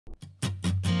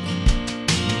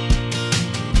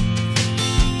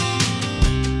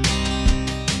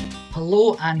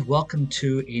Hello and welcome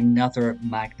to another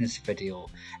Magnus video.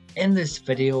 In this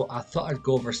video I thought I'd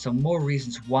go over some more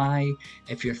reasons why,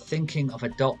 if you're thinking of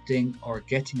adopting or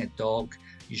getting a dog,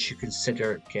 you should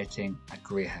consider getting a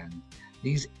Greyhound.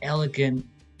 These elegant,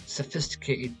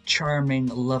 sophisticated, charming,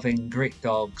 loving, great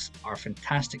dogs are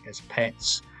fantastic as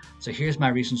pets. So here's my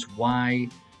reasons why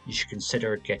you should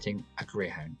consider getting a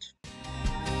Greyhound.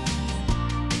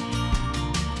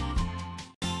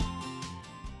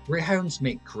 Greyhounds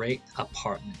make great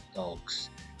apartment dogs.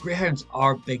 Greyhounds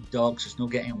are big dogs, there's no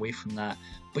getting away from that,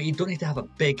 but you don't need to have a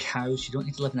big house, you don't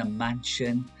need to live in a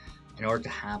mansion in order to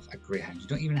have a Greyhound. You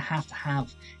don't even have to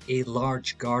have a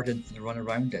large garden to run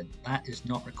around in. That is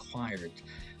not required.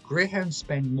 Greyhounds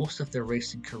spend most of their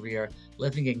racing career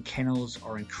living in kennels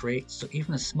or in crates, so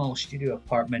even a small studio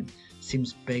apartment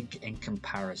seems big in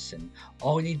comparison.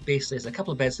 All you need basically is a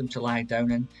couple of beds for them to lie down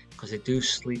in, because they do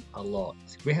sleep a lot.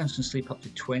 Greyhounds can sleep up to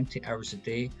 20 hours a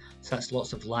day, so that's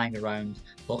lots of lying around,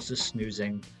 lots of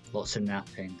snoozing, lots of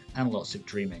napping, and lots of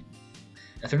dreaming.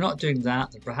 If they're not doing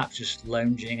that, they're perhaps just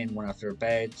lounging in one of their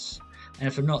beds. And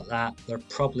if they're not that, they're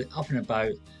probably up and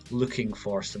about looking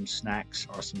for some snacks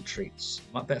or some treats.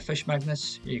 Want a bit of fish,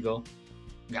 Magnus? Here you go.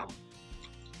 Yum.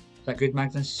 Is that good,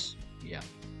 Magnus? Yeah.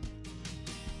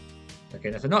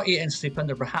 Again, if they're not eating and sleeping,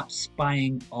 they're perhaps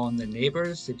spying on the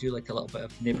neighbours. They do like a little bit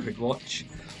of neighbourhood watch,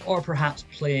 or perhaps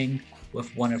playing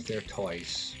with one of their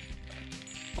toys.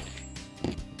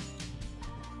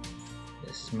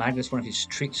 This is Magnus, one of his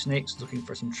treat snakes, looking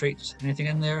for some treats. Anything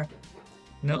in there?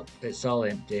 Nope, it's all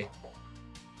empty.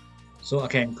 So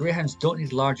again, Greyhounds don't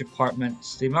need large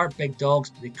apartments. They are big dogs,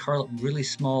 but they curl up really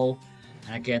small.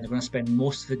 And again, they're going to spend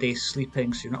most of the day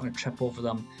sleeping, so you're not going to trip over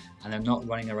them. And they're not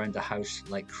running around the house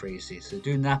like crazy. So they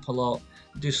do nap a lot,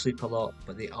 they do sleep a lot,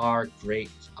 but they are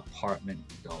great apartment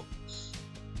dogs.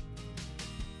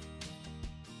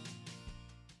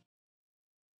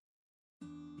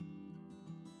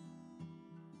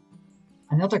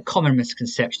 Another common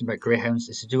misconception about Greyhounds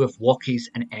is to do with walkies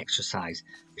and exercise.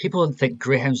 People think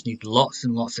Greyhounds need lots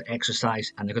and lots of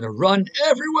exercise and they're going to run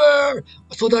everywhere.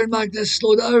 Slow down, Magnus,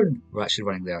 slow down. We're actually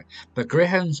running there. But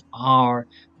Greyhounds are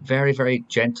very, very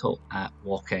gentle at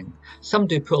walking. Some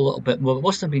do pull a little bit more, but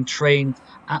most of them have been trained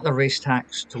at the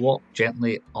racetracks to walk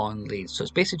gently on leads. So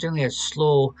it's basically generally a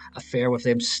slow affair with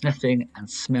them sniffing and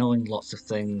smelling lots of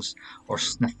things, or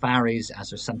sniffaries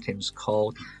as they're sometimes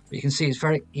called. But you can see it's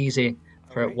very easy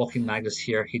for walking Magnus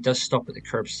here. He does stop at the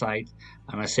curbside,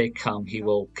 and when I say come, he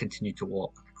will continue to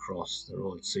walk across the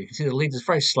road. So you can see the lead is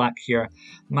very slack here.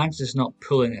 Magnus is not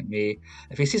pulling at me.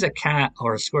 If he sees a cat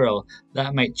or a squirrel,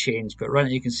 that might change, but right now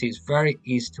you can see it's very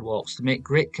easy to walk. So to make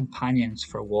great companions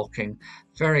for walking,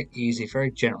 very easy,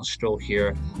 very gentle stroll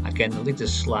here. Again, the lead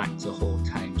is slack the whole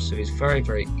time, so he's very,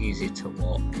 very easy to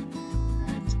walk,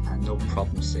 and no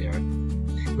problems there.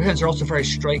 Greyhounds are also very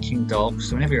striking dogs,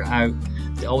 so whenever you're out,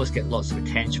 they always get lots of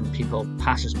attention from people.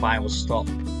 Passers-by will stop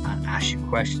and ask you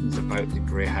questions about the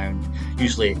Greyhound,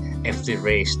 usually if they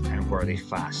raced and were they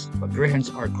fast. But Greyhounds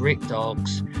are great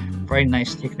dogs, very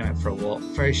nice taking them out for a walk,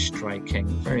 very striking,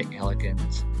 very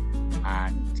elegant,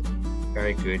 and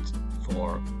very good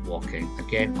for walking.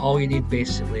 Again, all you need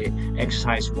basically,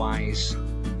 exercise-wise,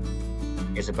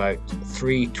 is about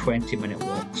 3 20-minute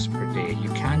walks per day. You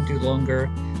can do longer.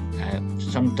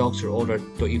 Some dogs who are older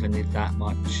don't even need that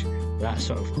much. That's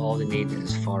sort of all they need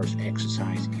as far as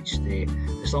exercise each day.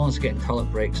 As long as they're getting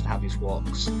toilet breaks and have these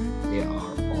walks, they are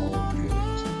all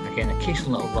good. Again,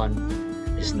 occasional little run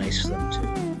is nice for them too.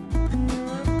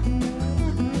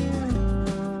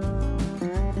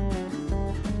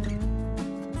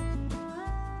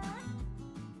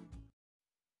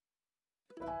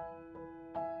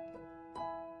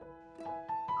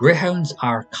 Greyhounds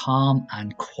are calm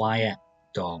and quiet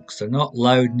dogs. They're not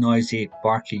loud, noisy,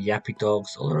 barky, yappy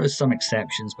dogs, although there is some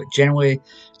exceptions, but generally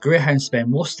Greyhounds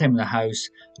spend most of the time in the house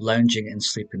lounging and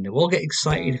sleeping. They will get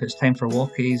excited if it's time for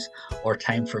walkies or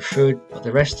time for food, but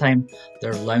the rest of the time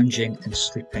they're lounging and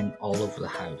sleeping all over the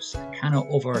house. I cannot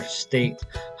overstate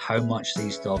how much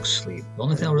these dogs sleep. The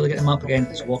only thing that'll really get them up again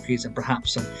is walkies and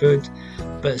perhaps some food,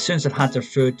 but as soon as they've had their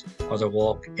food or their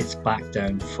walk, it's back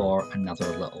down for another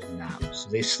little nap. So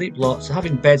they sleep lots, so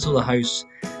having beds all the house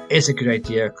is a good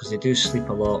idea because they do sleep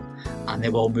a lot and they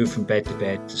will move from bed to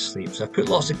bed to sleep. So I've put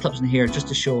lots of clips in here just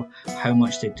to show how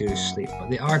much they do sleep, but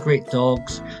they are great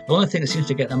dogs. The only thing that seems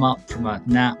to get them up from a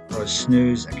nap or a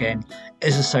snooze again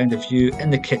is the sound of you in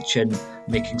the kitchen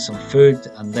making some food,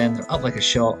 and then they're up like a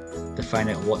shot to find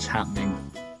out what's happening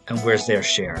and where's their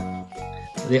share.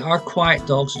 They are quiet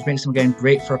dogs, which makes them again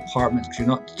great for apartments because you're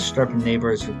not disturbing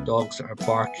neighbours with dogs that are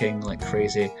barking like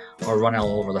crazy or running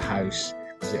all over the house,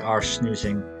 because they are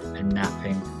snoozing and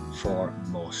napping for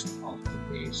most of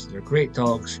the days. They're great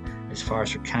dogs as far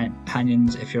as for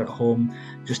companions if you're at home,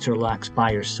 just to relax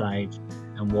by your side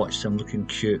and watch them looking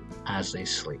cute as they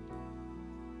sleep.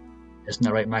 Isn't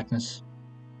that right, Magnus?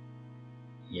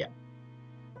 Yeah.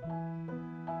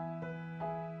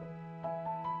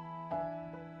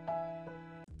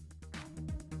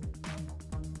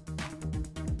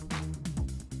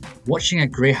 Watching a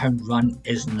greyhound run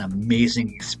is an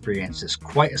amazing experience. It's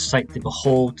quite a sight to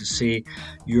behold, to see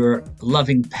your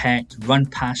loving pet run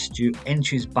past you,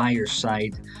 inches by your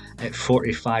side at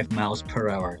 45 miles per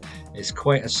hour. It's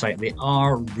quite a sight. They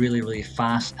are really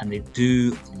fast and they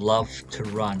do love to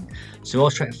run. So we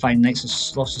always try to find nice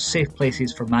and lots of safe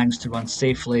places for Magnus to run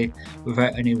safely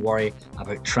without any worry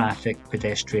about traffic,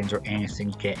 pedestrians or anything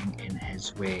getting in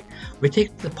his way. We take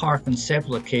him to the park on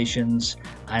several occasions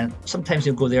and sometimes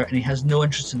he'll go there and he has no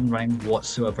interest in running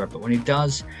whatsoever, but when he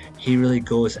does, he really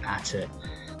goes at it.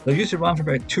 They'll usually run for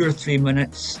about 2 or 3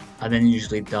 minutes and then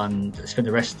usually done. They spend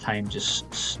the rest of the time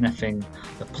just sniffing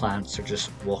the plants or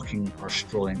just walking or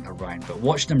strolling around. But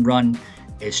watching them run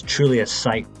is truly a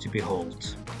sight to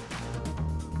behold.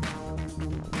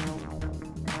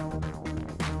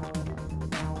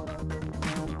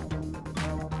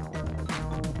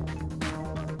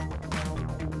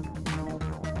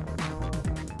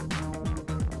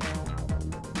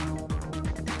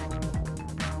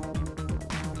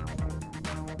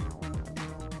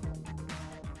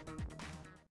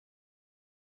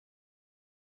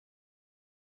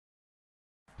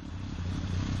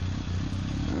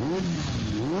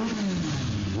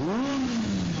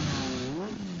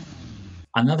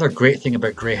 Another great thing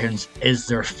about greyhounds is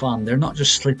their fun. They're not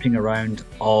just sleeping around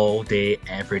all day,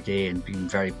 every day and being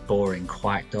very boring,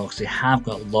 quiet dogs. They have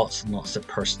got lots and lots of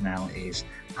personalities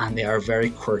and they are very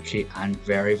quirky and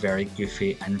very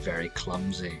goofy and very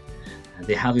clumsy. And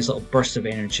they have these little bursts of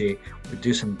energy, they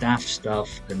do some daft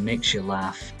stuff that makes you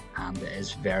laugh and it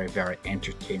is very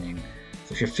entertaining.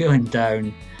 So if you're feeling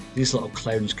down, these little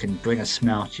clowns can bring a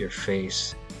smile to your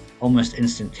face almost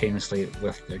instantaneously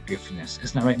with their goofiness.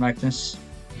 Isn't that right, Magnus?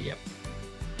 Yep.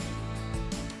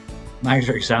 Magnus,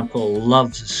 for example,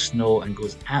 loves snow and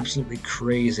goes absolutely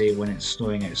crazy when it's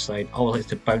snowing outside. Always likes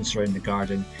to bounce around the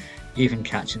garden, even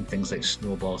catching things like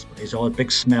snowballs. But he's all a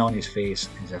big smile on his face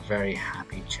and he's a very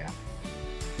happy chap.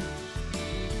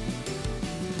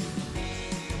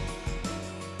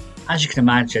 As you can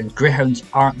imagine, greyhounds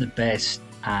aren't the best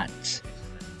at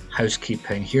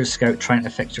housekeeping. Here's Scout trying to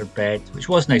fix her bed, which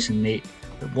was nice and neat,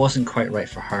 but wasn't quite right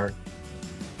for her.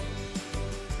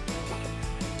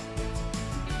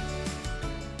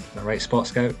 Is that right spot,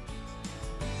 Scout?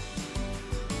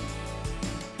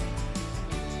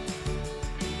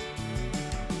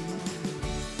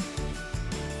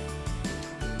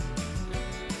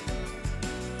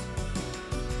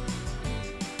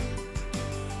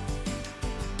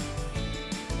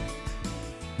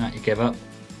 Not you give up?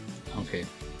 Okay.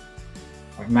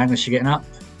 Alright, Magnus, you getting up?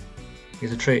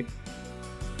 Here's a treat.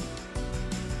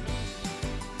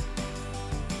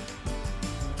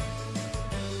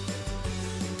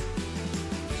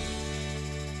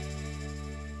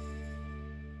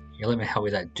 Here, let me help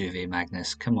with that duvet,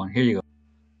 Magnus. Come on, here you go.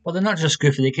 Well, they're not just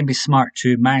goofy, they can be smart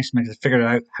too. Magnus figured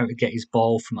out how to get his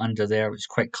ball from under there, which is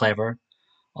quite clever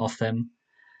of them.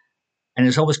 And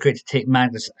it's always great to take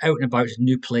Magnus out and about to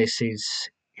new places.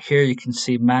 Here you can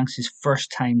see Magnus'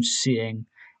 first time seeing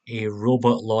a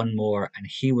robot lawnmower and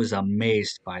he was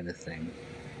amazed by the thing.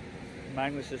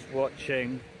 Magnus is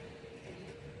watching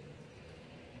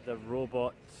the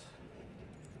robot.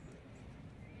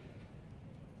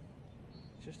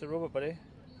 It's just a robot, buddy.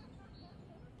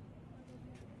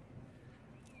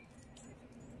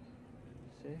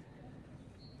 See?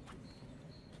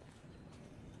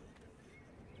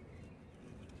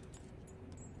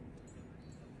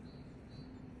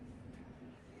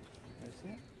 That's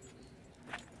it.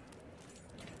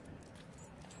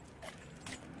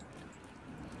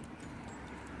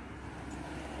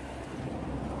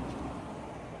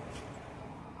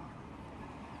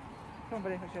 Come on,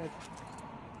 buddy, what's your head?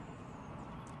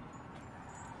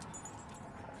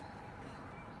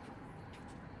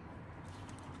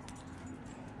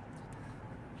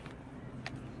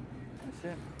 That's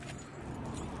it.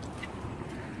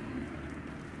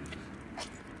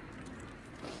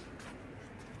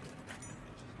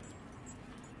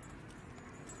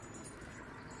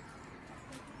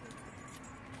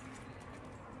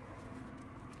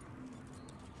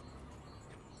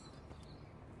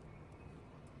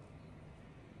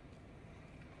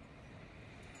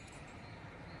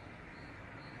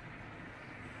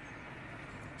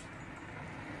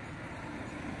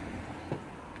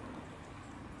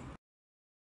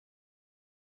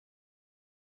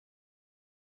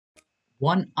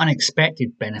 One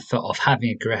unexpected benefit of having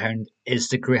a greyhound is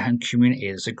the greyhound community.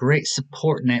 There's a great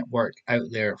support network out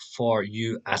there for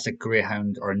you as a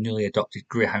greyhound or a newly adopted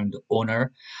greyhound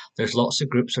owner. There's lots of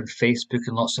groups on Facebook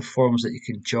and lots of forums that you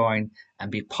can join and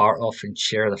be part of and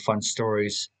share the fun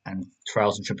stories and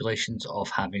trials and tribulations of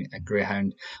having a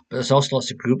greyhound. But there's also lots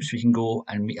of groups we can go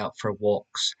and meet up for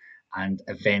walks and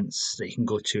events that you can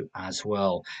go to as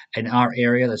well. In our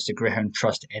area, there's the Greyhound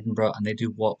Trust Edinburgh, and they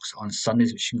do walks on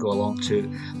Sundays, which you can go along to.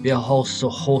 They also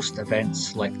host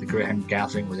events like the Greyhound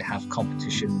Gathering, where they have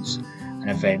competitions and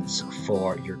events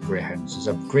for your greyhounds. There's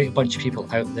a great bunch of people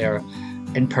out there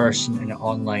in person and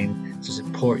online to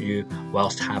support you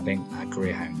whilst having a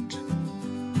greyhound.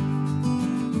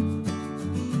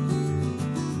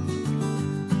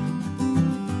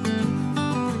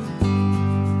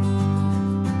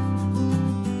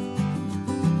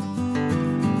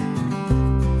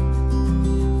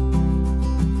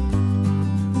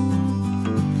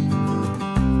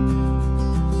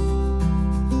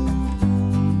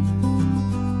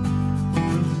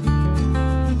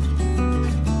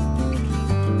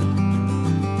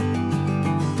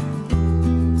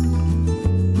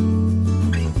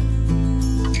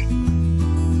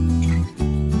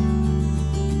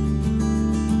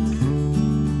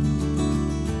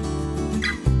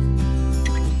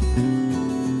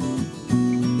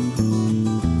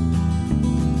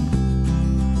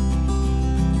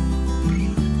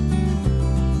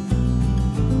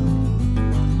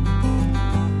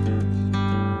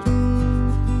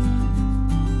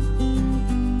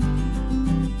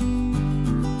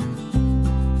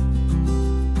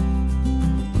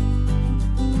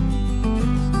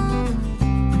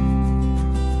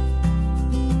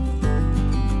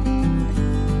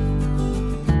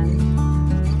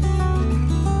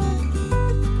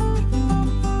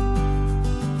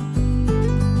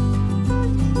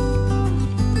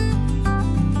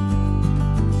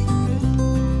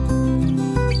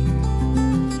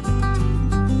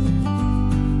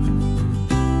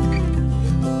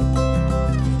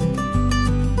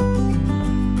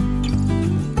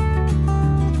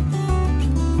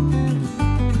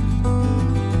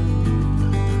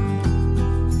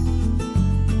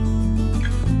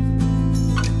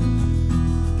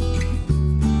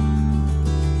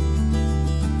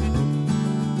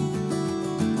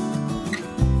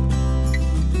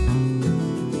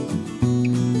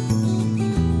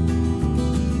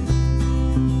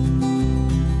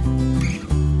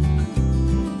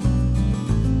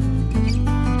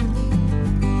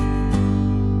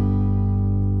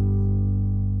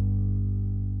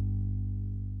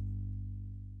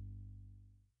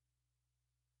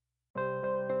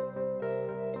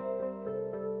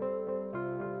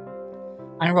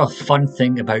 Another fun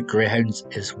thing about greyhounds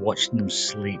is watching them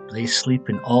sleep. They sleep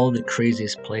in all the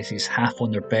craziest places, half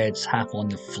on their beds, half on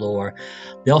the floor.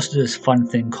 They also do this fun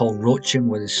thing called roaching,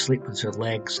 where they sleep with their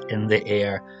legs in the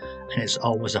air, and it's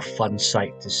always a fun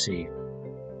sight to see.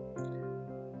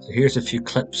 So here's a few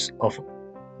clips of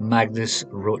Magnus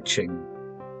roaching.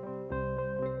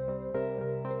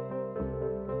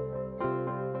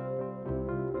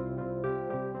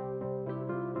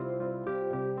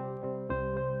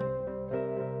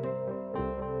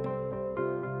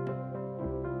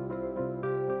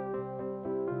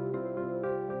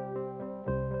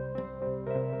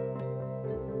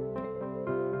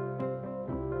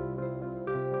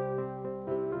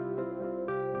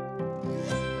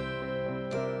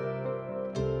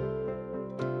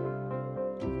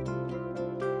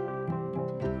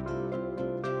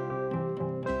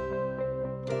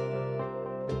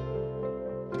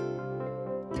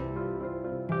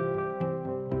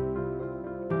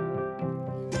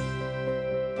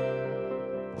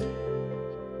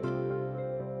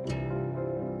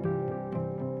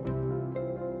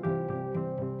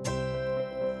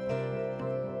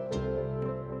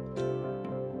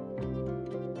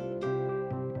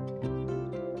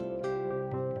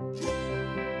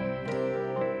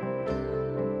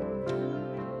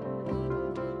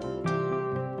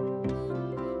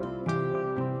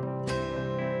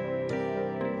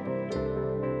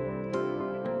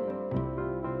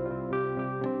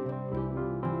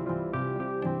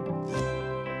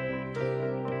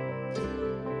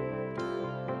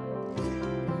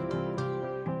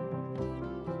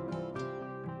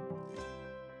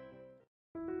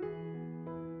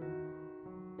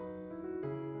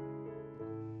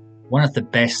 One of the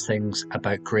best things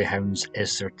about greyhounds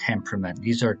is their temperament.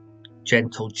 These are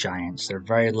gentle giants. They're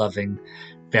very loving,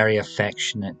 very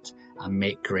affectionate, and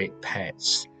make great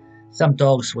pets. Some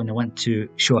dogs, when they want to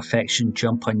show affection,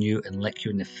 jump on you and lick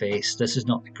you in the face. This is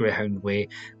not the greyhound way.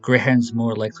 Greyhound's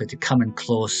more likely to come in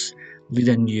close, lead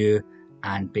on you,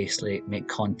 and basically make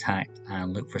contact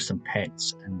and look for some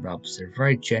pets and rubs. They're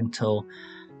very gentle,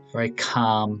 very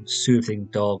calm, soothing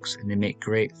dogs, and they make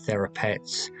great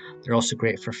therapests. They're also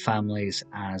great for families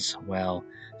as well.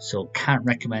 So can't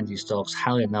recommend these dogs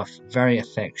highly enough. Very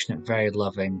affectionate, very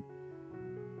loving,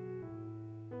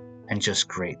 and just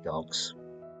great dogs.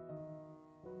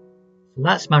 So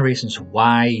that's my reasons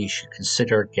why you should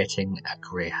consider getting a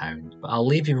Greyhound. But I'll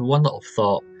leave you with one little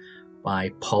thought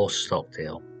by Paul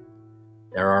Stockdale.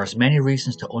 There are as many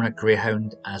reasons to own a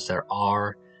Greyhound as there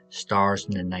are stars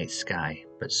in the night sky,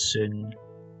 but soon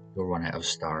you'll run out of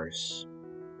stars.